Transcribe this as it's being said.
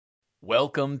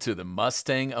Welcome to the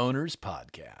Mustang Owners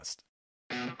Podcast.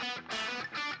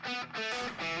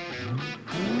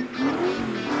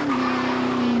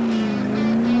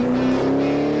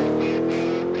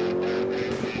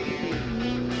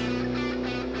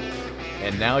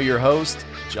 And now your host,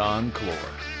 John Clore.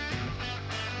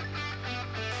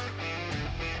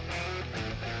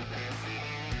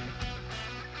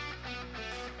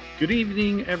 Good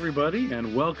evening, everybody,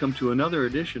 and welcome to another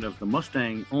edition of the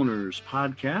Mustang Owners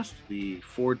Podcast, the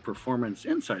Ford Performance,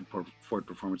 Inside Ford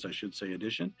Performance, I should say,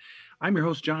 edition. I'm your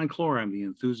host, John Clore. I'm the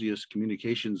Enthusiast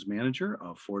Communications Manager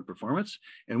of Ford Performance,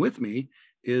 and with me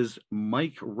is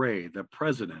Mike Ray, the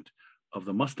president of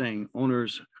the Mustang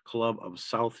Owners Club of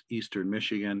Southeastern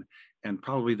Michigan, and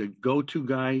probably the go-to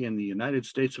guy in the United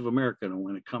States of America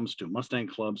when it comes to Mustang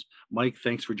clubs. Mike,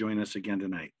 thanks for joining us again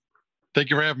tonight. Thank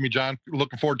you for having me, John.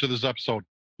 Looking forward to this episode.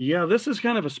 Yeah, this is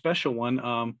kind of a special one.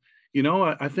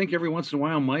 I think every once in a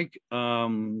while, Mike,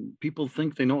 people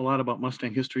think they know a lot about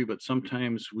Mustang history, but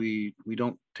sometimes we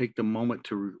don't take the moment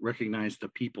to recognize the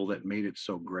people that made it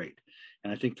so great.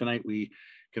 And I think tonight we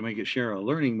can share a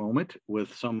learning moment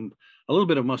with a little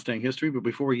bit of Mustang history. But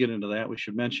before we get into that, we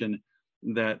should mention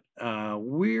that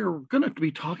we're going to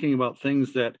be talking about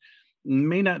things that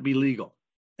may not be legal.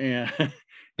 And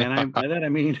by that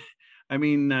I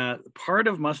mean, part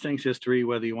of Mustang's history,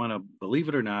 whether you want to believe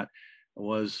it or not,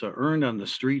 was earned on the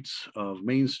streets of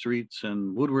Main Streets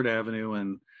and Woodward Avenue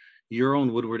and your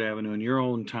own Woodward Avenue in your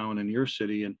own town and your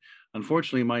city. And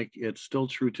unfortunately, Mike, it's still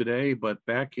true today. But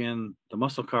back in the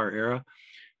muscle car era,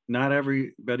 not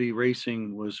everybody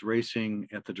racing was racing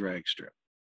at the drag strip.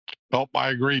 Oh, I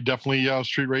agree. Definitely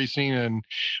street racing. And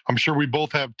I'm sure we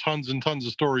both have tons and tons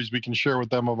of stories we can share with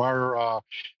them of our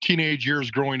teenage years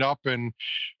growing up. And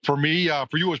for me,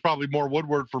 for you, it was probably more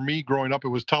Woodward. For me, growing up, it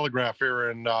was Telegraph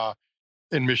here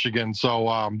in Michigan.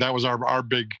 So that was our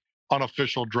big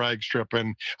unofficial drag strip.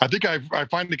 And I think I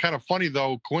find it kind of funny,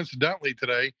 though, coincidentally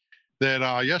today,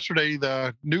 that yesterday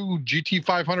the new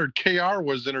GT500 KR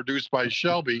was introduced by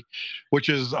Shelby, which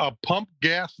is a pump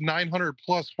gas 900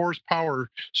 plus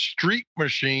horsepower street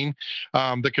machine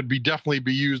that could definitely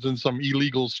be used in some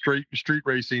illegal street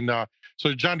racing.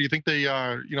 So, John, do you think they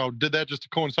did that just to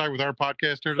coincide with our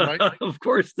podcast here tonight? Of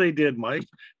course they did, Mike.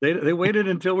 They waited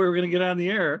until we were going to get on the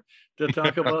air to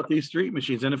talk about these street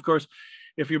machines. And of course,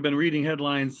 if you've been reading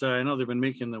headlines, I know they've been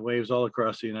making the waves all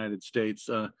across the United States.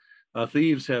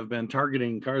 Thieves have been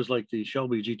targeting cars like the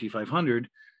Shelby GT500.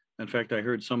 In fact, I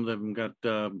heard some of them got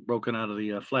broken out of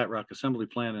the Flat Rock assembly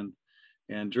plant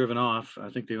and driven off. I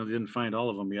think they didn't find all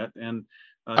of them yet. And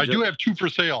I do have two for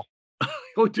sale.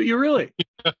 Oh, do you really?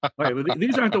 All right, but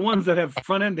these aren't the ones that have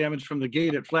front end damage from the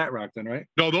gate at Flat Rock, then, right?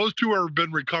 No, those two have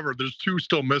been recovered. There's two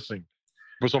still missing.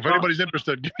 So if anybody's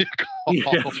interested, give me a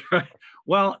call. Yeah, that's right.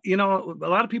 Well, a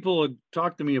lot of people would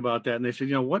talk to me about that, and they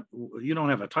said, what, you don't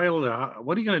have a title.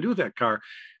 What are you going to do with that car?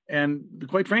 And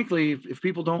quite frankly, if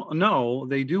people don't know,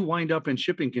 they do wind up in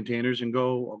shipping containers and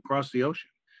go across the ocean.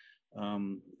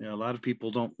 A lot of people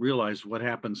don't realize what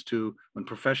happens to when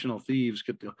professional thieves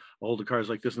get a hold of cars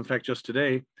like this. In fact, just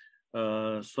today,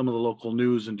 some of the local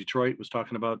news in Detroit was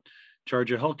talking about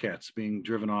Charger Hellcats being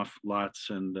driven off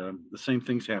lots, and the same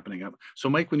thing's happening up. So,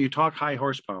 Mike, when you talk high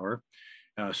horsepower,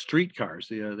 street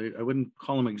cars, I wouldn't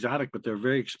call them exotic, but they're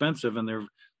very expensive and they're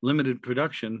limited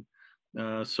production.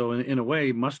 So in a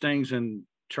way, Mustangs and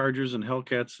Chargers and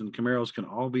Hellcats and Camaros can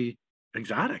all be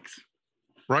exotics.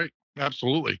 Right.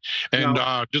 Absolutely. And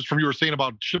just from you were saying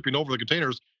about shipping over the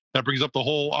containers, that brings up the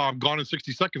whole Gone in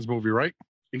 60 Seconds movie, right?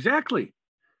 Exactly.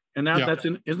 And now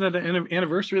isn't that the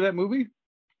anniversary of that movie?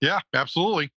 Yeah,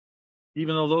 absolutely.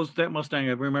 Even though that Mustang,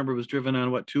 I remember, was driven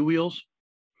on two wheels?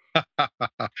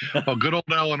 Oh, good old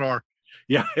Eleanor.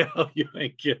 Yeah, you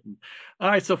ain't kidding. All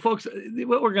right, so folks,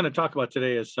 what we're going to talk about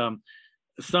today is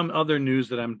some other news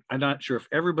that I'm not sure if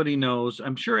everybody knows.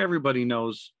 I'm sure everybody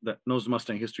knows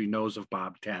Mustang history knows of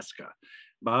Bob Tasca.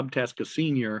 Bob Tasca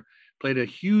Sr. played a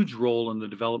huge role in the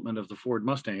development of the Ford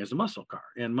Mustang as a muscle car.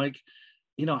 And Mike,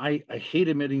 I hate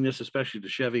admitting this, especially to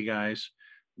Chevy guys,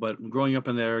 but growing up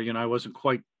in there, I wasn't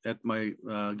quite at my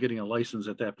getting a license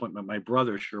at that point, but my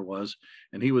brother sure was,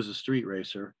 and he was a street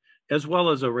racer, as well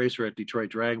as a racer at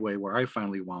Detroit Dragway, where I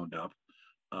finally wound up,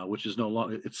 which is no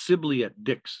longer, it's Sibley at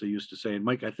Dix, they used to say. And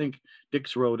Mike, I think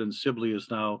Dix Road in Sibley is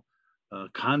now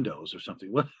condos or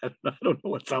something. What I don't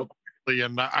know what's out there.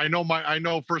 And I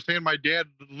know firsthand, my dad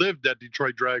lived at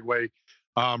Detroit Dragway,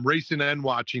 racing and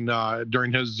watching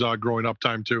during his growing up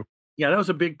time too. Yeah, that was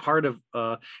a big part of,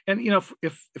 and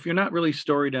if you're not really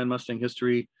storied on Mustang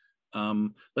history,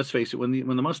 let's face it, when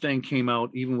the Mustang came out,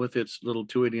 even with its little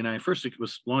 289, first it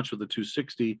was launched with a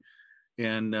 260,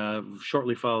 and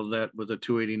shortly followed that with a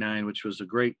 289, which was a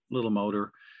great little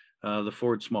motor, the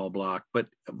Ford small block. But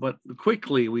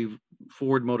quickly,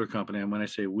 Ford Motor Company, and when I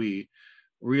say we,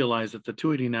 realized that the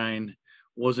 289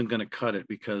 wasn't going to cut it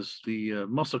because the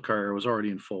muscle car was already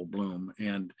in full bloom.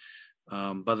 And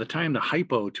by the time the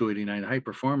Hypo 289, the high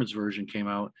performance version came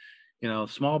out,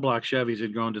 small block Chevys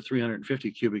had grown to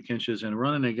 350 cubic inches, and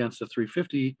running against a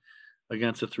 350,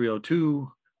 against a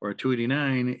 302 or a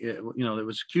 289, it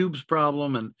was Cube's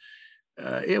problem, and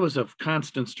it was a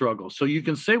constant struggle. So you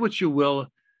can say what you will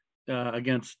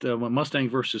against Mustang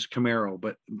versus Camaro,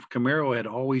 but Camaro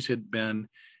had been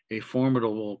a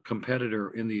formidable competitor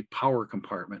in the power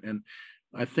compartment. And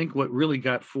I think what really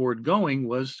got Ford going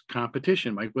was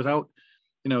competition. Like without,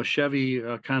 Chevy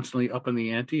constantly up in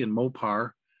the ante and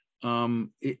Mopar,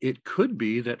 it could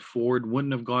be that Ford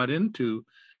wouldn't have got into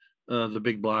the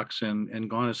big blocks and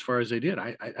gone as far as they did.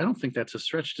 I don't think that's a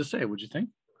stretch to say. Would you think?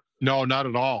 No, not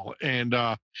at all. And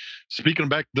speaking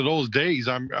back to those days,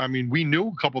 I mean, we knew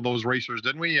a couple of those racers,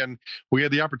 didn't we? And we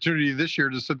had the opportunity this year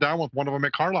to sit down with one of them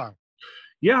at Carlisle.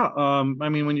 Yeah, I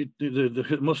mean, when you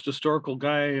the most historical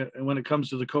guy when it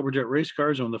comes to the Cobra Jet race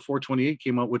cars, when the 428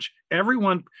 came out, which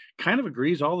everyone kind of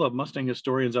agrees, all the Mustang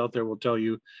historians out there will tell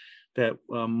you that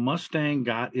Mustang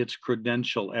got its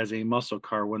credential as a muscle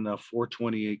car when the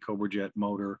 428 Cobra Jet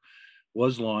motor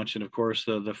was launched, and of course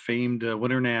the famed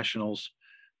Winter Nationals,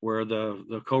 where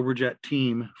the Cobra Jet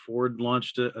team, Ford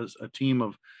launched a team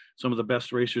of some of the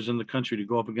best racers in the country to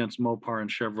go up against Mopar and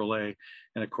Chevrolet,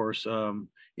 and of course,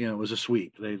 it was a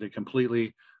sweep. They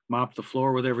completely mopped the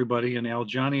floor with everybody, and Al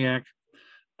Janiak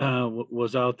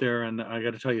was out there. And I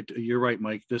got to tell you, you're right,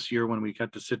 Mike. This year when we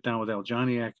got to sit down with Al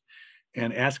Janiak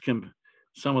and ask him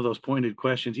some of those pointed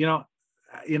questions,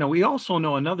 we also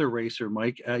know another racer,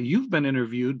 Mike. You've been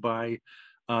interviewed by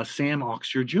Sam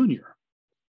Oxer Jr.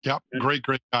 Yep, great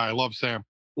guy. I love Sam.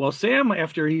 Well, Sam,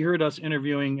 after he heard us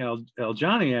interviewing Al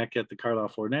Janiak at the Carlisle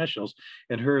Ford Nationals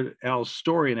and heard Al's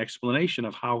story and explanation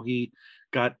of how he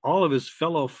got all of his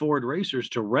fellow Ford racers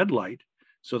to red light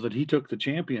so that he took the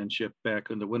championship back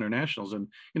in the Winter Nationals. And,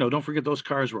 don't forget those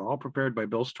cars were all prepared by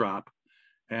Bill Strop,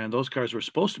 and those cars were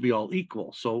supposed to be all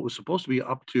equal. So it was supposed to be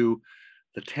up to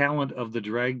the talent of the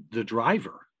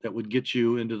driver that would get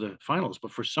you into the finals.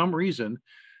 But for some reason,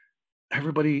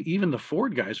 everybody, even the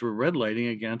Ford guys, were red lighting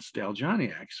against Al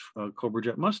Janiak's Cobra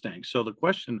Jet Mustang. So the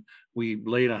question we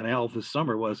laid on Al this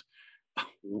summer was,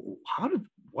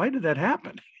 why did that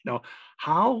happen?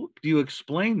 How do you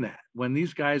explain that when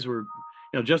these guys were,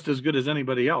 just as good as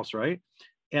anybody else, right?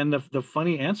 And the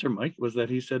funny answer, Mike, was that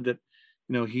he said that,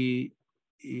 he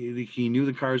knew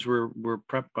the cars were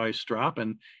prepped by Strop,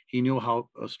 and he knew how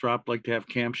Strop liked to have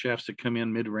camshafts that come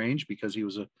in mid-range because he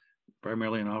was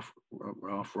primarily an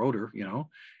off-roader,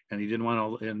 and he didn't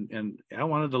want and Al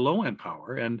wanted the low-end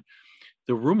power. And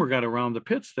the rumor got around the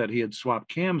pits that he had swapped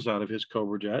cams out of his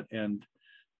Cobra Jet, and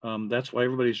that's why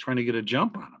everybody's trying to get a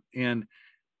jump on him.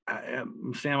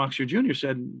 And Sam Oxer Jr.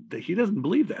 said that he doesn't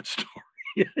believe that story.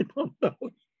 I don't know.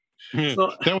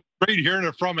 So, that was great hearing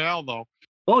it from Al, though.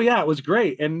 Oh yeah, it was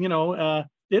great, and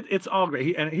it's all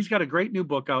great. He's got a great new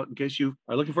book out. In case you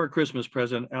are looking for a Christmas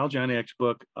present, Al Janiak's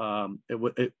book.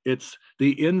 It's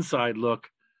the inside look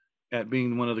at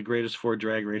being one of the greatest Ford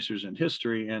drag racers in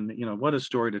history, and what a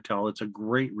story to tell. It's a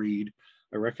great read.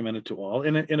 I recommend it to all.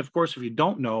 And of course, if you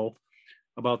don't know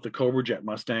about the Cobra Jet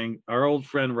Mustang, our old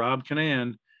friend Rob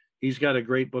Canan, he's got a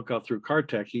great book out through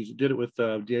CarTech. He did it with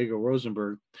Diego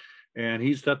Rosenberg, and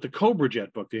he's got the Cobra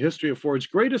Jet book, The History of Ford's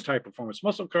Greatest High Performance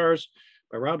Muscle Cars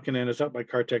by Rob Canan. It's out by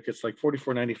CarTech. It's like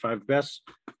 $44.95.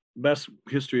 Best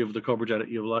history of the Cobra Jet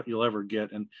you'll ever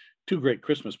get, and two great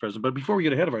Christmas presents. But before we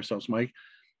get ahead of ourselves, Mike,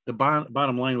 the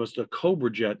bottom line was the Cobra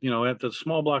Jet. At the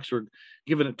small blocks were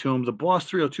giving it to him. The Boss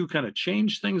 302 kind of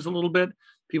changed things a little bit.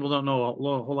 People don't know a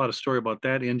whole lot of story about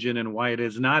that engine and why it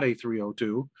is not a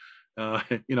 302.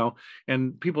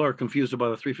 And people are confused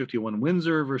about a 351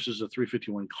 Windsor versus a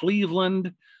 351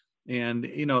 Cleveland. And,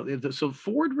 so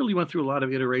Ford really went through a lot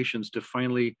of iterations to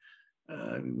finally,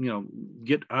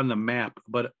 get on the map.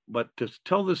 But to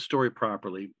tell this story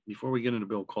properly, before we get into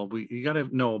Bill Kolb, you got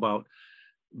to know about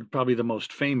probably the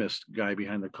most famous guy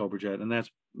behind the Cobra Jet, and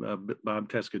that's Bob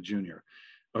Teska Jr.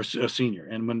 or Senior.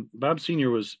 And when Bob Senior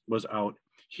was out,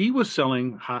 he was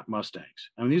selling hot Mustangs.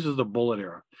 I mean, these are the Bullet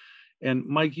era. And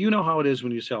Mike, you know how it is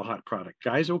when you sell hot product.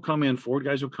 Guys will come in, Ford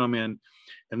guys will come in,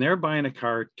 and they're buying a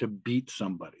car to beat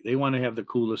somebody. They want to have the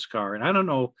coolest car. And I don't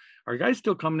know, are guys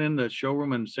still coming in the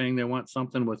showroom and saying they want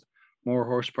something with more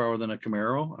horsepower than a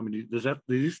Camaro? I mean,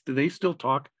 do they still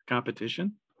talk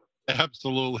competition?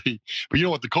 Absolutely. But you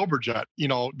know what, the Cobra Jet,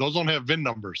 those don't have VIN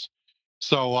numbers.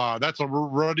 So that's a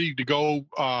ready to go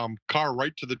car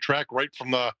right to the track, right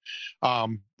from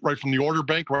the order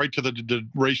bank, right to the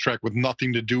racetrack with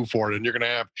nothing to do for it. And you're going to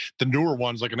have the newer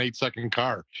ones like an 8-second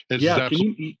car. It's Yeah,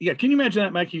 absolutely. can you imagine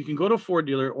that, Mike? You can go to a Ford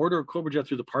dealer, order a Cobra Jet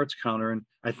through the parts counter, and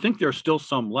I think there's still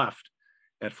some left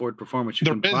at Ford Performance. You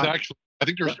There can is buy. actually, I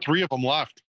think there's Yeah. 3 of them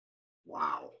left.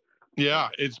 Wow. Yeah,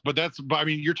 but I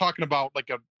mean, you're talking about like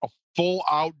a full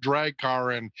out drag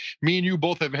car, and me and you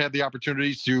both have had the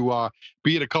opportunities to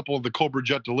be at a couple of the Cobra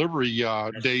Jet delivery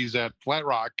days at Flat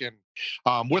Rock,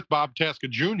 and with Bob Tasca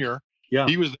Jr. Yeah.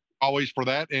 He was always for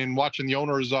that, and watching the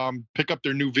owners pick up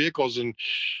their new vehicles, and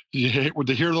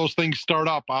to hear those things start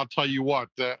up, I'll tell you what,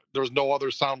 there's no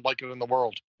other sound like it in the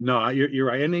world. No, you're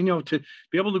right. And to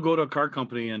be able to go to a car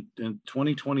company in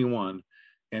 2021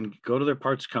 and go to their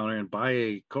parts counter and buy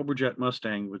a Cobra Jet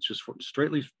Mustang, which is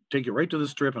straightly take it right to the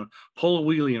strip and pull a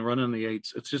wheelie and run in the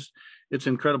 8s. It's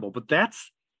incredible. But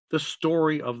that's the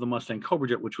story of the Mustang Cobra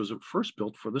Jet, which was first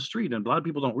built for the street. And a lot of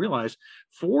people don't realize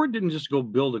Ford didn't just go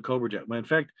build a Cobra Jet. In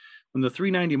fact, when the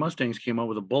 390 Mustangs came out,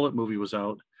 with the Bullitt movie was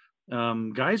out,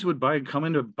 guys would come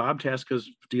into Bob Tasca's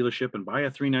dealership and buy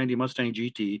a 390 Mustang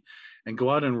GT and go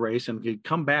out and race, and he'd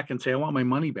come back and say, I want my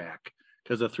money back,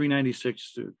 because a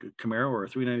 396 Camaro or a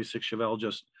 396 Chevelle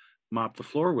just mopped the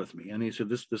floor with me. And he said,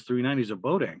 this 390 is a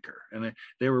boat anchor. And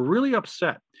they were really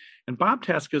upset. And Bob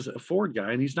Tasca's a Ford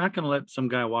guy, and he's not going to let some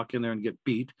guy walk in there and get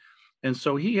beat. And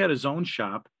so he had his own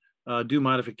shop do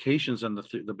modifications on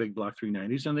the big block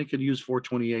 390s, and they could use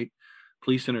 428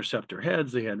 Police Interceptor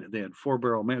heads. They had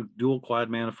 4-barrel dual quad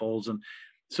manifolds. And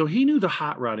so he knew the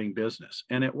hot rodding business.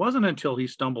 And it wasn't until he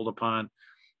stumbled upon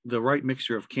the right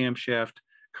mixture of camshaft,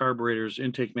 carburetors,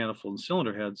 intake manifold, and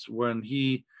cylinder heads when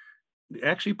he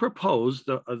actually proposed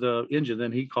the engine.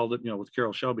 Then he called it, with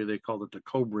Carroll Shelby, they called it the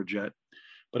Cobra Jet,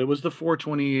 but it was the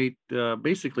 428,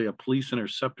 basically a Police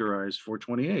Interceptorized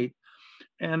 428.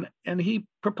 And he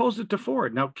proposed it to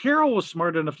Ford. Now, Carroll was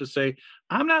smart enough to say,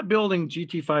 I'm not building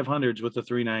GT500s with the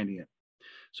 390 in.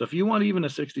 So if you want even a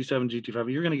 67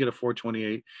 GT5, you're going to get a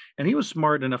 428. And he was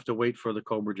smart enough to wait for the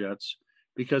Cobra Jets,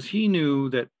 because he knew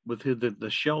that with the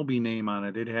Shelby name on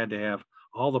it, it had to have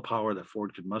all the power that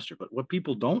Ford could muster. But what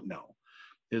people don't know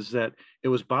is that it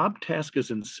was Bob Tasca's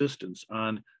insistence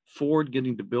on Ford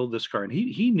getting to build this car. And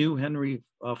he knew Henry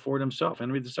Ford himself,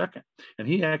 Henry II. And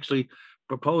he actually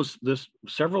proposed this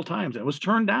several times. It was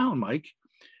turned down, Mike.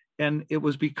 And it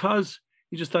was because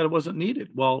he just thought it wasn't needed.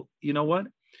 Well, you know what?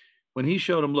 When he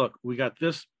showed him, look, we got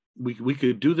this, we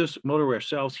could do this motor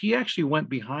ourselves. He actually went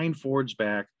behind Ford's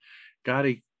back, got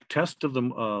a test of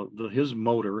his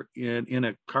motor in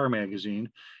a car magazine,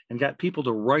 and got people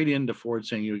to write into Ford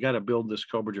saying, you got to build this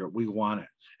Cobra Jet, we want it.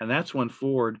 And that's when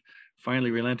Ford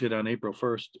finally relented on April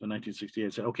 1st,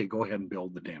 1968, said, okay, go ahead and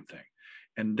build the damn thing.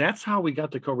 And that's how we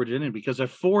got the Cobra Jet in, because a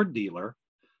Ford dealer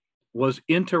was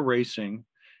into racing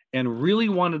and really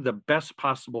wanted the best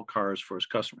possible cars for his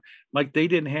customer. Like, they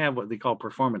didn't have what they call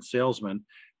performance salesmen.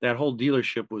 That whole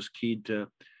dealership was keyed to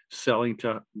selling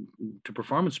to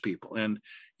performance people. And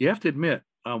you have to admit,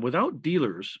 without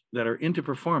dealers that are into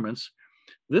performance,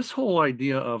 this whole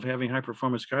idea of having high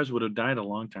performance cars would have died a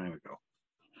long time ago.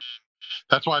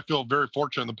 That's why I feel very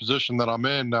fortunate in the position that I'm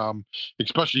in,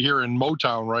 especially here in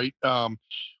Motown, right?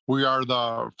 We are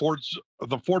the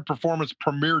Ford Performance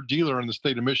premier dealer in the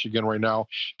state of Michigan right now,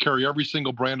 carry every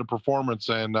single brand of performance,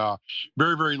 and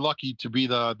very, very lucky to be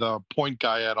the point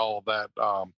guy at all of that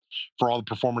for all the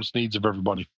performance needs of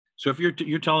everybody. So if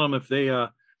you're telling them if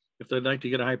they'd like to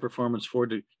get a high performance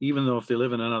Ford, even though if they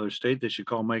live in another state, they should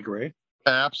call Mike Ray?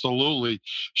 Absolutely.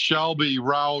 Shelby,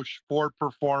 Roush, Ford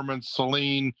Performance,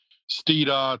 Saleen,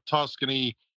 Steeda,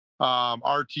 Tuscany,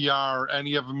 RTR,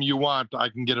 any of them you want, I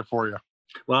can get it for you.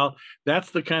 Well,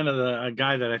 that's the kind of a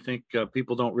guy that I think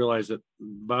people don't realize, that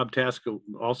Bob Tasca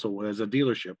also, as a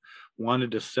dealership,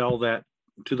 wanted to sell that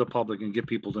to the public and get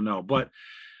people to know. But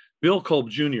Bill Kolb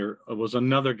Jr. was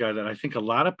another guy that I think a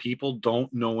lot of people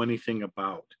don't know anything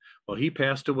about. Well, he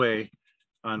passed away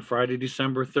on Friday,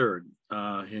 December 3rd,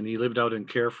 and he lived out in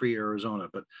Carefree, Arizona.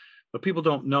 But people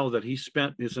don't know that he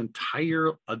spent his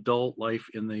entire adult life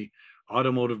in the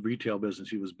automotive retail business.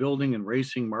 He was building and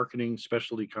racing, marketing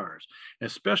specialty cars,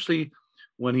 especially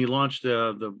when he launched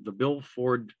the Bill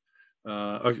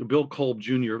Kolb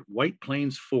Jr. White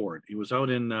Plains Ford. He was out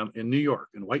in New York,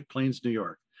 in White Plains, New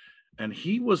York. And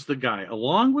he was the guy,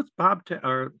 along with Bob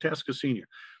Tasca Sr.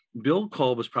 Bill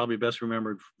Kolb is probably best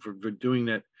remembered for doing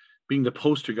that, being the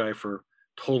poster guy for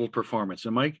total performance.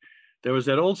 And Mike, there was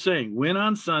that old saying, win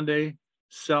on Sunday,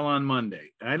 sell on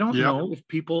Monday. I don't know if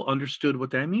people understood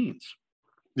what that means.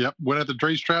 Yep. Win at the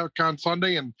racetrack on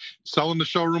Sunday and sell in the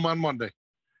showroom on Monday.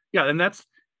 Yeah. And that's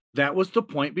that was the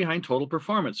point behind Total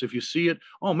Performance. If you see it,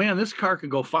 oh man, this car could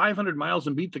go 500 miles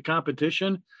and beat the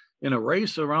competition in a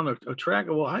race around a track.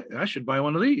 Well, I should buy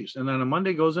one of these. And then a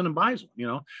Monday goes in and buys one, you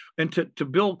know. And to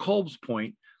Bill Kolb's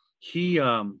point, he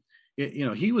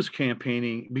he was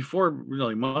campaigning before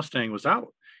really Mustang was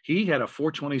out. He had a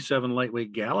 427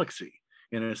 lightweight Galaxy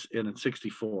in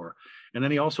 64. And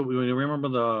then he also, when you remember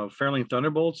the Fairlane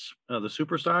Thunderbolts, the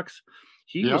Super Stocks,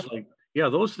 he was like, yeah,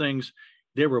 those things,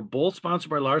 they were both sponsored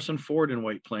by Larson Ford in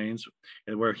White Plains,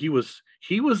 and where he was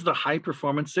the high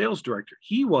performance sales director.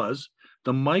 He was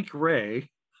the Mike Ray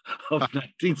of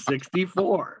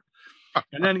 1964.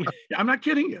 And then I'm not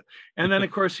kidding you. And then of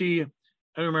course I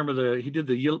remember he did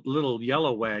the little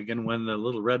yellow wagon when the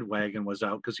little red wagon was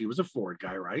out, because he was a Ford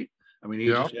guy, right? I mean,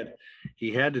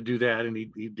 he had to do that, and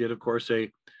he did, of course, a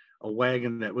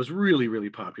wagon that was really, really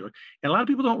popular. And a lot of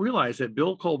people don't realize that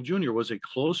Bill Kolb Jr. was a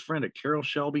close friend of Carroll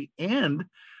Shelby and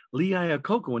Lee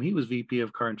Iacocca when he was VP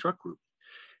of Car and Truck Group.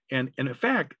 And in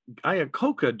fact,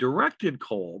 Iacocca directed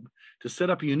Kolb to set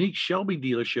up a unique Shelby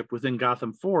dealership within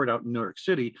Gotham Ford out in New York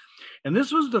City. And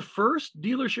this was the first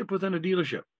dealership within a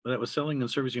dealership that was selling and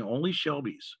servicing only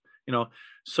Shelbys, you know.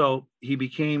 So he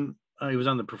became, he was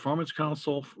on the Performance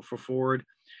Council for Ford,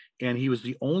 and he was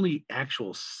the only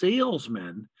actual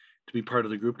salesman to be part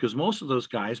of the group, because most of those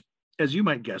guys, as you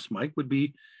might guess, Mike, would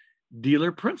be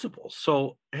dealer principals.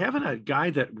 So having a guy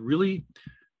that really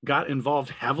got involved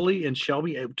heavily in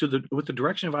Shelby with the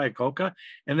direction of Iacocca,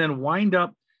 and then wind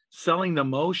up selling the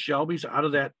most Shelbys out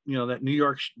of that, you know, that New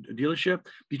York dealership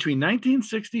between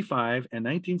 1965 and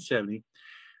 1970.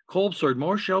 Kolb sold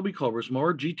more Shelby Cobras,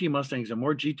 more GT Mustangs, and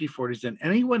more GT 40s than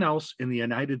anyone else in the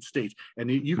United States. And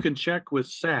you can check with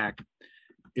SAC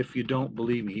if you don't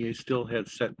believe me. He still had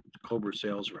set Cobra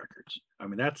sales records. I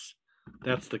mean, that's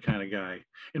the kind of guy.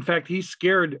 In fact, he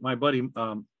scared my buddy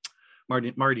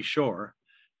Marty Shore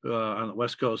on the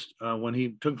West Coast when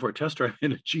he took him for a test drive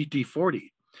in a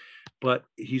GT40. But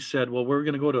he said, well, we're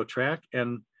going to go to a track.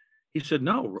 And he said,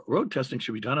 no, road testing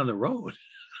should be done on the road.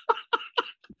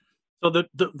 So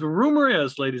the rumor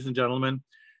is, ladies and gentlemen,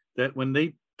 that when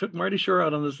they took Marty Shore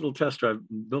out on this little test drive,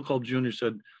 Bill Kolb Jr.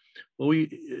 said, well,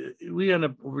 we end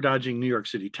up dodging New York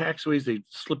City taxiways. They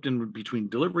slipped in between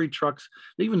delivery trucks.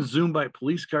 They even zoomed by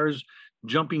police cars,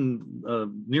 jumping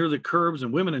near the curbs,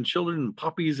 and women and children and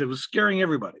puppies. It was scaring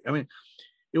everybody. I mean,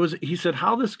 he said,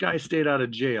 how this guy stayed out of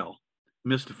jail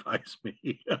mystifies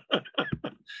me.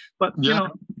 But, you know,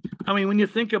 I mean, when you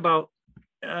think about,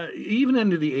 even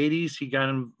into the 80s, he got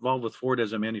involved with Ford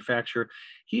as a manufacturer.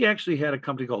 He actually had a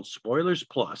company called Spoilers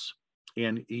Plus,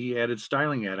 and he added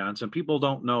styling add-ons. And people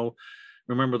don't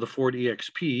remember the Ford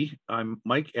EXP. I'm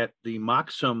Mike at the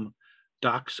Moxham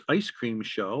Doc's ice cream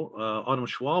show. Autumn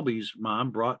Schwalbe's mom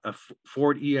brought a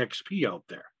Ford EXP out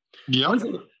there. Yeah.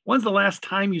 When's the last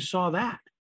time you saw that?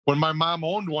 When my mom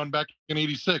owned one back in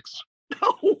 86.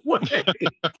 No way.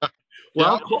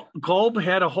 Well, Kolb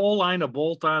had a whole line of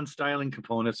bolt-on styling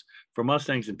components for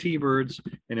Mustangs and T-Birds.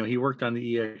 You know, he worked on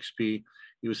the EXP.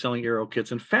 He was selling aero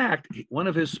kits. In fact, one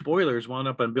of his spoilers wound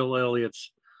up on Bill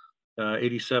Elliott's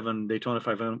 87 Daytona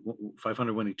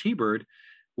 500 winning T-Bird,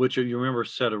 which you remember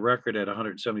set a record at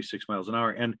 176 miles an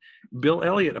hour. And Bill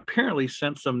Elliott apparently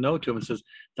sent some note to him and says,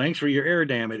 thanks for your air,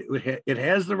 damn it. It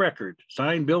has the record.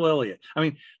 Signed, Bill Elliott. I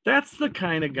mean, that's the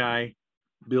kind of guy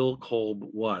Bill Kolb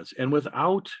was. And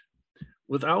without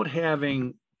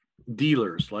having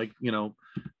dealers like, you know,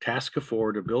 Tasca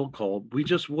Ford or Bill Kolb, we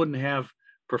just wouldn't have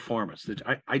performance.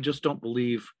 I just don't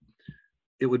believe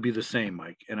it would be the same,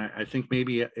 Mike. And I think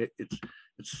maybe it's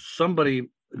somebody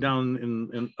down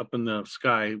in up in the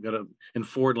sky in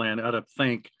Fordland ought to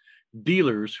thank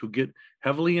dealers who get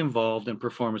heavily involved in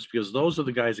performance, because those are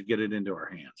the guys that get it into our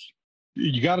hands.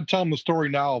 You got to tell them the story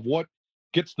now of what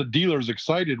gets the dealers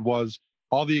excited was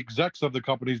all the execs of the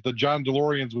companies, the John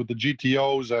DeLoreans with the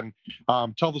GTOs, and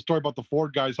tell the story about the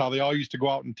Ford guys, how they all used to go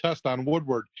out and test on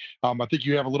Woodward. I think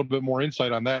you have a little bit more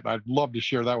insight on that, and I'd love to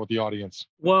share that with the audience.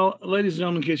 Well, ladies and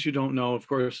gentlemen, in case you don't know, of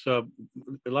course, a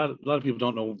lot of people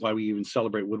don't know why we even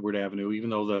celebrate Woodward Avenue, even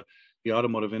though the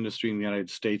automotive industry in the United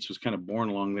States was kind of born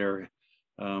along there.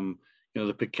 You know,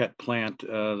 the Piquette plant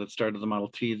that started the Model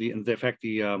T, in fact,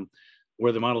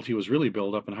 where the Model T was really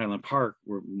built up in Highland Park,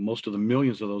 where most of the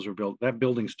millions of those were built, that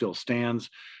building still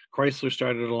stands. Chrysler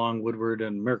started along Woodward,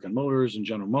 and American Motors and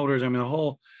General Motors. I mean,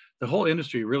 the whole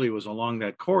industry really was along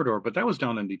that corridor, but that was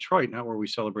down in Detroit, not where we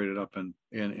celebrated up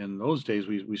in those days.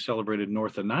 We celebrated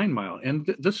north of 9 Mile,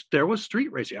 and there was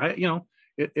street racing.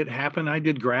 It happened. I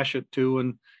did Gratiot too,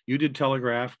 and you did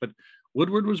Telegraph, but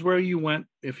Woodward was where you went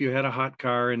if you had a hot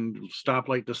car, and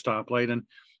stoplight to stoplight. And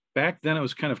back then it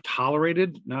was kind of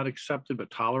tolerated, not accepted, but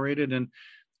tolerated. And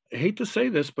I hate to say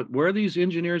this, but where these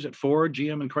engineers at Ford,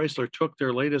 GM, and Chrysler took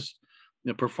their latest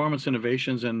performance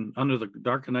innovations, and under the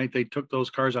dark of night, they took those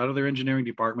cars out of their engineering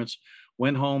departments,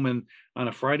 went home, and on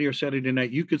a Friday or Saturday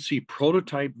night, you could see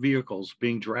prototype vehicles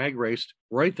being drag raced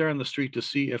right there on the street to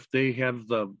see if they have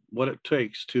the what it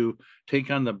takes to take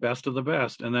on the best of the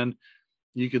best. And then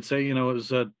you could say, it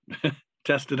was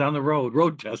tested on the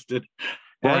road tested.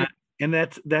 Right. And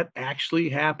that actually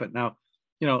happened. Now,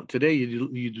 today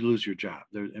you'd lose your job.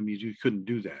 You couldn't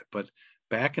do that. But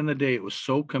back in the day, it was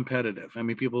so competitive. I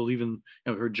mean, people even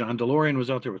heard John DeLorean was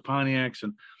out there with Pontiacs,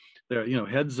 and their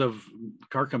heads of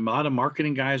Carcamata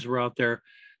marketing guys were out there.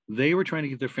 They were trying to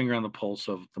get their finger on the pulse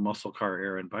of the muscle car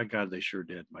era, and by God, they sure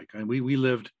did, Mike. And we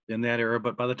lived in that era.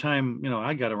 But by the time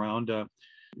I got around,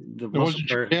 the muscle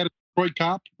car. Detroit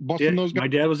cop busting those guys? My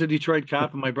dad was a Detroit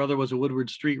cop, and my brother was a Woodward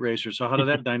street racer. So how did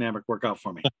that dynamic work out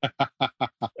for me?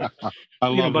 I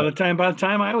love by the time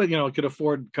I could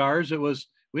afford cars,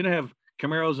 we didn't have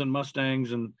Camaros and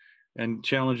Mustangs and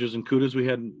Challengers and Cudas. We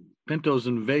had Pintos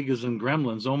and Vegas and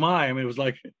Gremlins. Oh my! I mean,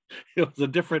 it was a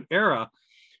different era.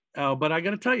 But I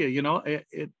got to tell you,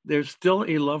 there's still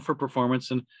a love for performance,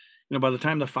 and by the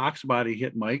time the Fox body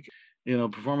hit, Mike,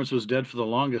 performance was dead for the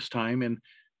longest time, and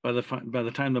by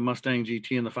the time the Mustang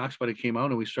GT and the Fox body came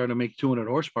out and we started to make 200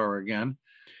 horsepower again,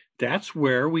 that's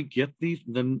where we get the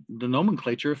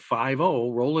nomenclature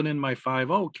 5.0. Rolling in my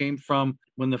 5.0 came from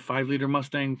when the 5-liter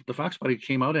Mustang, the Fox body,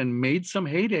 came out and made some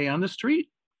heyday on the street.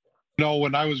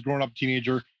 When I was growing up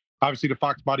teenager, obviously the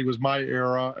Fox body was my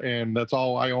era, and that's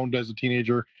all I owned as a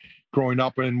teenager growing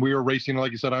up. And we were racing,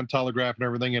 like you said, on Telegraph and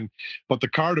everything. But the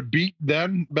car to beat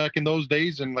then, back in those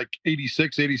days, in like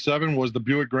 86, 87, was the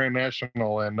Buick Grand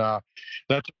National. And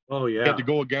that's what we had to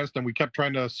go against. And we kept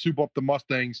trying to soup up the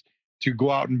Mustangs to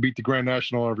go out and beat the Grand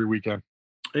National every weekend.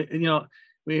 We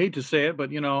hate to say it, but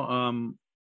that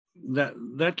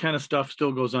kind of stuff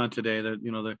still goes on today.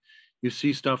 That you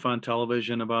see stuff on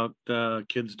television about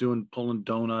kids pulling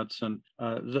donuts, and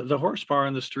the horsepower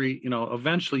in the street.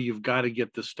 Eventually you've got to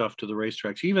get this stuff to the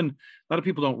racetracks. Even a lot of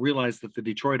people don't realize that the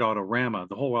Detroit Autorama,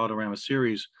 the whole Autorama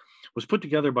series, was put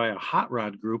together by a hot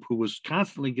rod group who was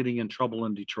constantly getting in trouble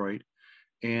in Detroit.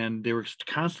 And they were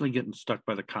constantly getting stuck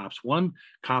by the cops. One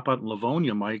cop out in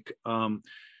Livonia, Mike,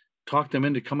 talked them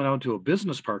into coming out to a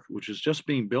business park, which was just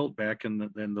being built back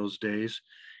in those days.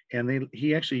 And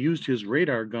he actually used his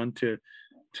radar gun to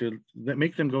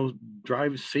make them go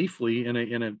drive safely in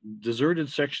a deserted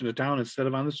section of town instead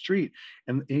of on the street.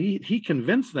 And he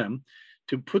convinced them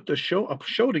to put a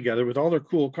show together with all their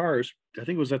cool cars. I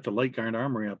think it was at the Light Guard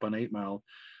Armory up on 8 Mile.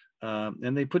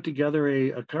 And they put together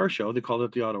a car show. They called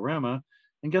it the Autorama.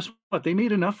 And guess what? They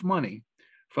made enough money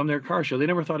from their car show. They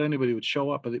never thought anybody would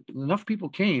show up, but enough people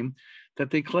came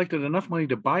that they collected enough money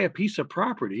to buy a piece of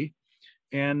property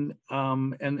and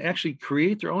actually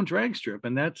create their own drag strip.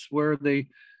 And that's where they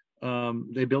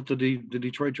built the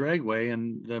Detroit Dragway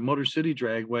and the Motor City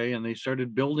Dragway, and they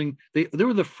started building. They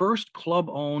were the first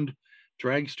club-owned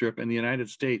drag strip in the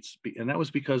United States, and that was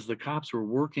because the cops were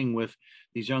working with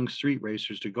these young street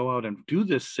racers to go out and do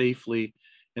this safely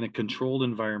in a controlled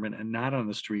environment and not on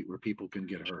the street where people can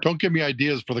get hurt. Don't give me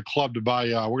ideas for the club to buy.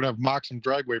 We're gonna have Moxham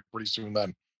Dragway pretty soon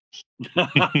then.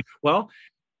 Well,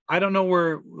 I don't know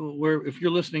where if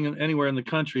you're listening anywhere in the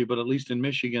country, but at least in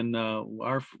Michigan,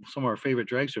 some of our favorite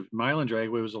drag strips, Milan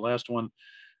Dragway was the last one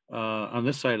on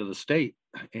this side of the state,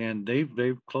 and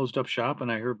they've closed up shop.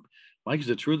 And I heard, Mike, is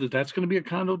it true that that's going to be a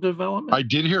condo development? I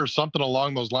did hear something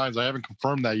along those lines. I haven't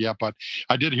confirmed that yet, but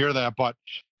I did hear that. But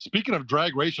speaking of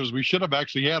drag racers, we should have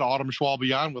actually had Autumn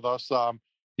Schwalbe on with us,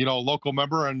 local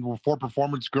member and Ford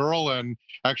Performance girl, and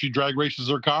actually drag races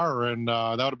her car. And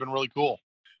that would have been really cool.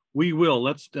 We will.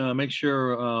 Let's make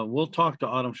sure we'll talk to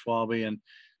Autumn Schwalbe and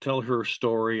tell her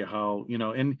story, how,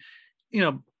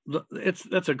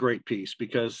 that's a great piece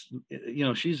because,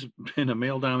 she's in a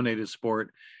male dominated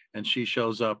sport. And she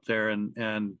shows up there,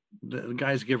 and the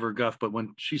guys give her guff, but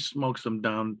when she smokes them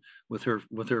down with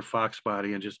her Fox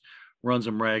body and just runs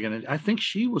them ragged, and I think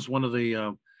she was one of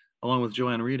the, along with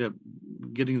Joanne Rita,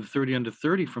 getting the 30 under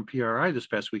 30 from PRI this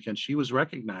past weekend. She was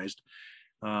recognized,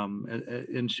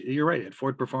 and you're right, at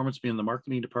Ford Performance, being the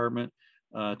marketing department,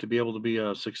 to be able to be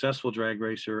a successful drag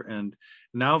racer, and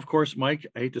now, of course, Mike,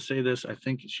 I hate to say this, I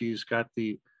think she's got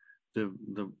the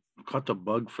caught the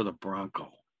bug for the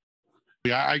Bronco.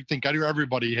 I think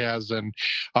everybody has, and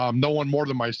no one more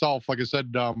than myself. Like I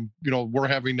said, we're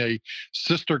having a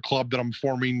sister club that I'm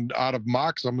forming out of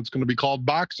Moxham. It's going to be called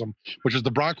Boxham, which is the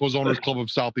Broncos Owners Club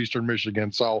of Southeastern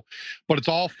Michigan. So, but it's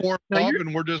all for love,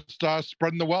 and we're just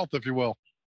spreading the wealth, if you will.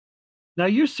 Now,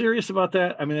 you're serious about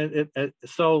that? I mean,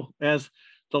 so as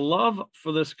the love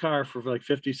for this car for like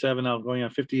 57 now going on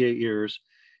 58 years,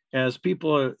 as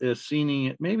people is seeing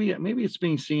it, maybe it's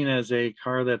being seen as a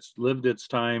car that's lived its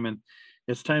time and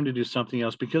it's time to do something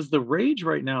else because the rage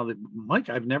right now that Mike,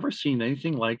 I've never seen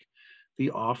anything like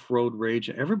the off-road rage.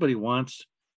 Everybody wants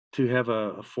to have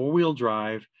a four-wheel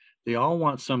drive. They all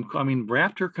want some. I mean,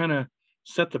 Raptor kind of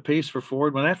set the pace for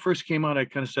Ford. When that first came out, I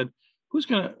kind of said, who's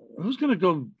gonna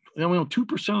go?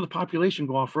 2% of the population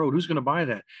go off road. Who's gonna buy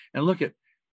that? And look at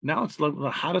now, it's like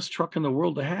the hottest truck in the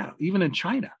world to have, even in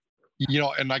China.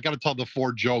 And I got to tell the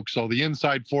Ford joke. So the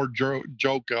inside Ford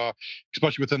joke,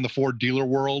 especially within the Ford dealer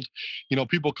world,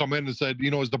 people come in and said,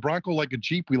 is the Bronco like a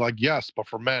Jeep? We like, yes, but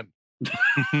for men.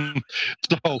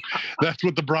 So that's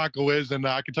what the Bronco is. And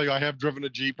I can tell you, I have driven a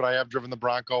Jeep and I have driven the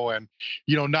Bronco and,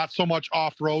 not so much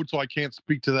off road. So I can't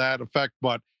speak to that effect,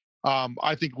 but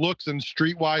I think looks and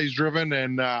streetwise driven.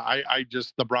 And I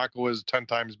just, the Bronco is 10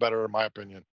 times better in my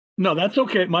opinion. No, that's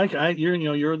okay, Mike.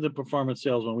 You're the performance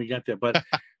salesman. We got that, but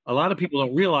a lot of people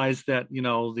don't realize that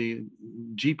the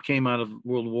Jeep came out of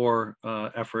World War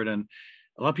effort, and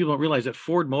a lot of people don't realize that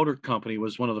Ford Motor Company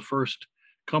was one of the first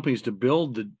companies to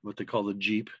build what they call the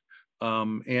Jeep,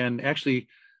 and actually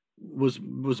was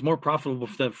more profitable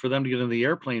for them to get into the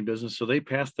airplane business. So they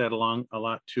passed that along a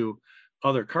lot to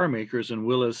other car makers, and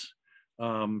Willis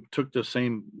took the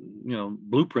same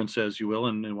blueprints, as you will,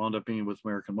 and wound up being with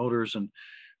American Motors and.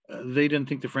 They didn't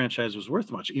think the franchise was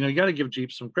worth much. You got to give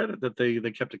Jeep some credit that they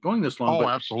kept it going this long. Oh, but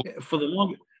absolutely.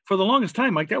 For the longest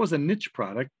time, Mike, that was a niche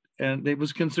product, and it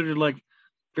was considered like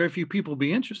very few people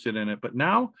be interested in it. But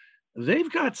now they've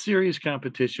got serious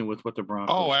competition with what the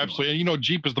Broncos. Oh, absolutely. And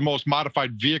Jeep is the most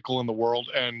modified vehicle in the world,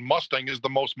 and Mustang is the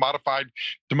most modified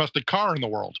domestic car in the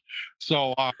world.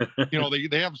 So,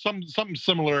 they have some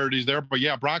similarities there. But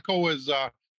yeah, Bronco is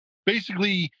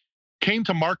basically came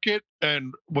to market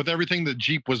and with everything that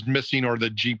Jeep was missing or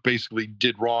that Jeep basically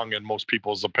did wrong in most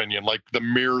people's opinion, like the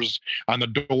mirrors on the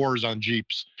doors on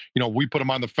Jeeps. We put them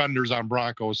on the fenders on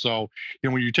Broncos. So,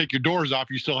 when you take your doors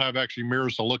off, you still have actually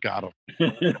mirrors to look at them.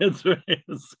 That's right.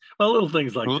 Well, little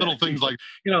things like little things like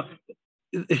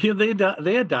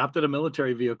they adopted a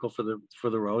military vehicle for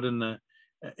the road, and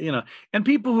and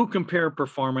people who compare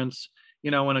performance,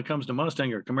 when it comes to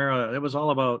Mustang or Camaro, it was all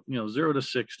about 0 to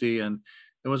 60 and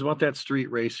it was about that street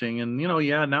racing. And, now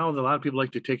a lot of people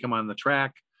like to take them on the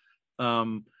track.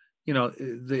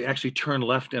 They actually turn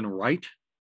left and right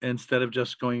instead of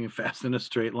just going fast in a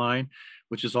straight line,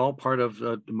 which is all part of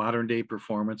modern day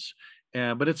performance.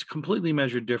 But it's completely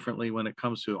measured differently when it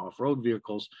comes to off-road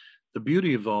vehicles. The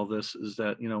beauty of all this is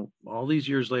that, all these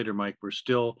years later, Mike, we're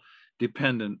still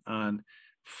dependent on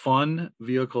fun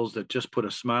vehicles that just put a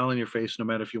smile on your face, no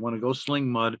matter if you want to go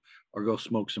sling mud or go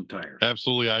smoke some tires.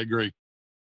 Absolutely. I agree.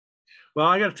 Well,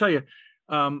 I got to tell you,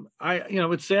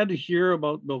 it's sad to hear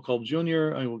about Bill Kolb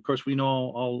Jr. Of course, we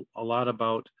know a lot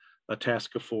about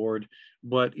Tasca Ford,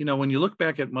 but when you look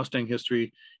back at Mustang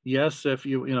history, yes, if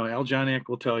Al Joniak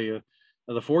will tell you,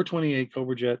 the 428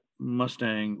 Cobra Jet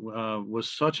Mustang was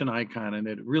such an icon, and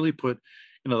it really put,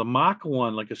 the Mach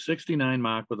 1, like a 69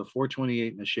 Mach with a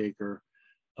 428 and a shaker,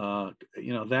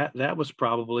 that was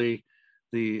probably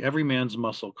the everyman's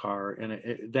muscle car,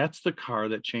 and that's the car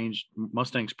that changed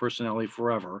Mustang's personality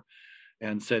forever,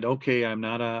 and said, okay, I'm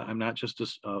not just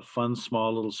a fun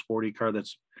small little sporty car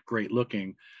that's great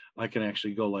looking. I can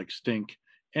actually go like stink,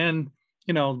 and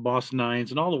Boss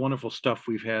Nines and all the wonderful stuff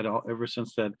we've had ever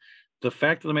since that. The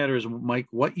fact of the matter is, Mike,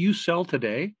 what you sell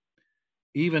today,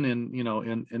 even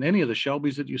in any of the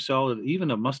Shelbys that you sell,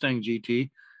 even a Mustang GT,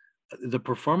 the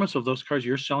performance of those cars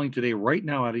you're selling today, right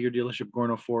now, out of your dealership,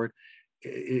 Gorno Ford,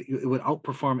 it would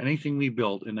outperform anything we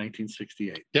built in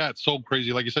 1968. Yeah, it's so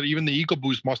crazy. Like you said, even the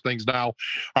EcoBoost Mustangs now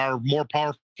are more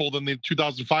powerful than the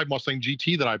 2005 Mustang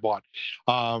GT that I bought.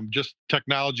 Just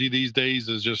technology these days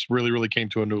is just really, really came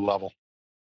to a new level.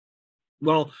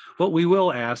 Well, what we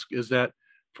will ask is that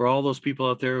for all those people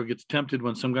out there who gets tempted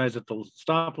when some guy's at the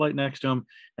stoplight next to them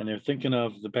and they're thinking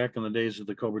of the back in the days of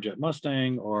the Cobra Jet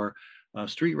Mustang or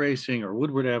street racing or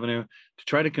Woodward Avenue, to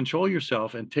try to control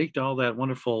yourself and take all that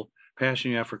wonderful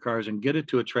passion you have for cars and get it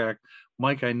to a track.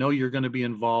 Mike, I know you're going to be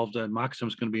involved, and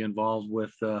Moxham's going to be involved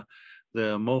with the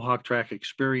Mohawk Track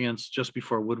Experience just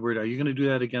before Woodward. Are you going to do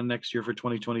that again next year for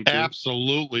 2022?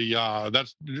 Absolutely.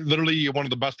 That's literally one of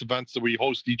the best events that we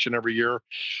host each and every year.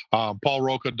 Paul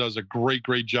Roca does a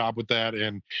great job with that,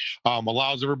 and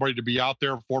allows everybody to be out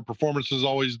there. Ford Performance is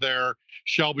always there.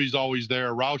 Shelby's always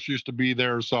there. Roush used to be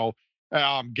there. So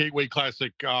Gateway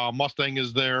Classic Mustang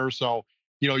is there. So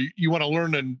you want to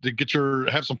learn and to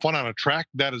have some fun on a track,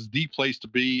 that is the place to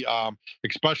be,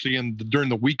 especially during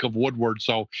the week of Woodward.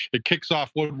 So it kicks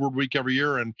off Woodward Week every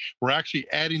year, and we're actually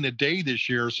adding a day this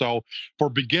year. So for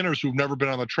beginners who've never been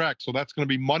on the track, so that's going to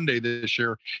be Monday this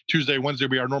year. Tuesday, Wednesday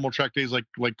will be our normal track days,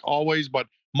 like always, but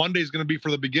Monday is going to be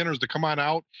for the beginners to come on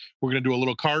out. We're going to do a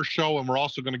little car show, and we're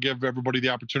also going to give everybody the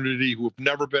opportunity who have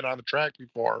never been on the track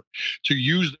before to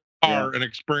use car and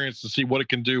experience to see what it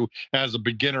can do as a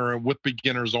beginner and with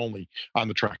beginners only on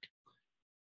the track.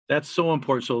 That's so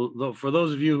important. So for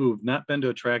those of you who have not been to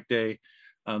a track day,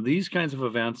 these kinds of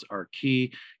events are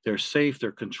key. They're safe,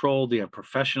 they're controlled, they have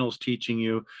professionals teaching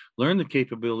you. Learn the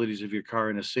capabilities of your car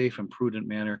in a safe and prudent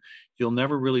manner. You'll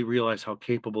never really realize how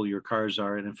capable your cars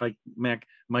are. And in fact,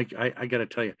 Mike, I got to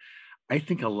tell you, I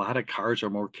think a lot of cars are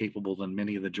more capable than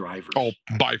many of the drivers. Oh,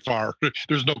 by far.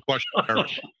 There's no question there.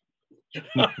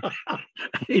 I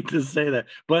hate to say that,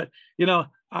 but when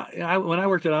I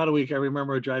worked at Auto Week, I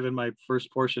remember driving my first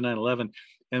Porsche 911,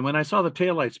 and when I saw the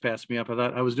taillights pass me up, I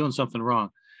thought I was doing something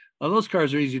wrong. Those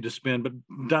cars are easy to spin, but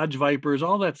Dodge Vipers,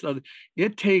 all that stuff,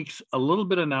 it takes a little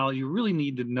bit of knowledge. You really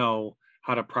need to know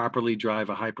how to properly drive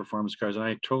a high performance cars, and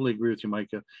I totally agree with you,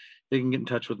 Micah. They can get in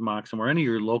touch with Moxam or any of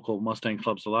your local Mustang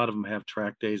clubs. A lot of them have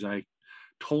track days. I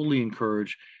totally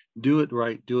encourage, do it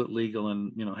right, do it legal,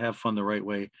 and have fun the right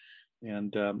way.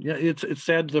 And it's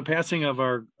sad, the passing of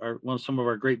some of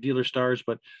our great dealer stars,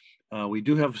 but we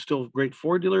do have still great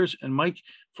Ford dealers. And Mike,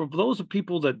 for those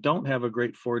people that don't have a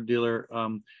great Ford dealer,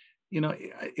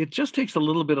 it just takes a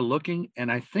little bit of looking.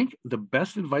 And I think the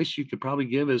best advice you could probably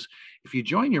give is, if you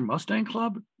join your Mustang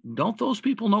club, don't those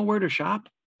people know where to shop?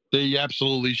 They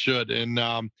absolutely should. And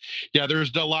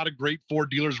there's a lot of great Ford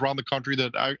dealers around the country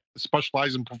that I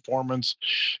specialize in performance,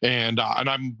 and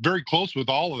I'm very close with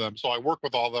all of them. So I work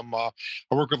with all of them. I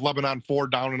work with Lebanon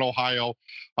Ford down in Ohio,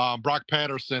 Brock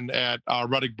Patterson at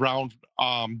Reddick Brown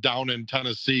down in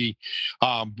Tennessee,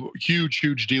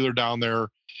 huge dealer down there.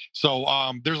 So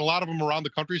there's a lot of them around the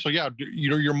country. So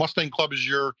your Mustang Club is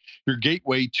your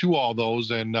gateway to all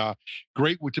those, and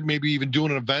great to maybe even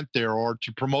doing an event there or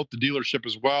to promote the dealership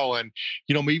as well, and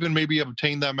even maybe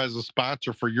obtain them as a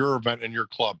sponsor for your event and your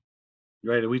club.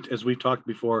 Right. As we talked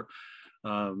before,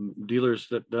 dealers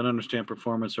that understand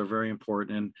performance are very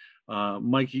important. And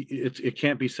Mike, it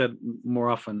can't be said more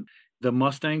often. The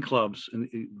Mustang clubs and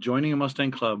joining a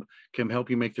Mustang club can help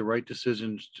you make the right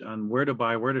decisions on where to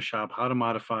buy, where to shop, how to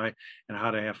modify, and how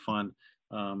to have fun.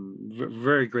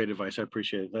 Very great advice. I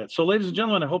appreciate that. So, ladies and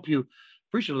gentlemen, I hope you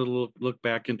appreciate a little look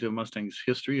back into Mustang's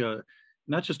history.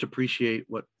 Not just appreciate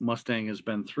what Mustang has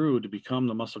been through to become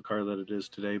the muscle car that it is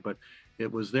today, but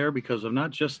it was there because of not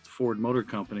just Ford Motor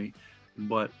Company,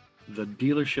 but the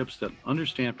dealerships that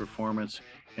understand performance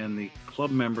and the club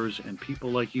members and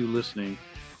people like you listening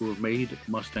who have made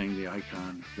Mustang the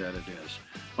icon that it is.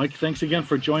 Mike, thanks again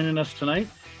for joining us tonight.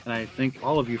 And I thank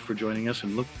all of you for joining us,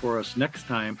 and look for us next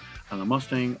time on the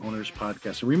Mustang Owners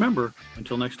Podcast. And remember,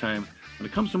 until next time, when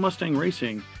it comes to Mustang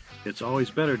racing, it's always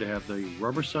better to have the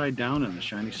rubber side down and the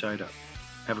shiny side up.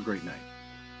 Have a great night.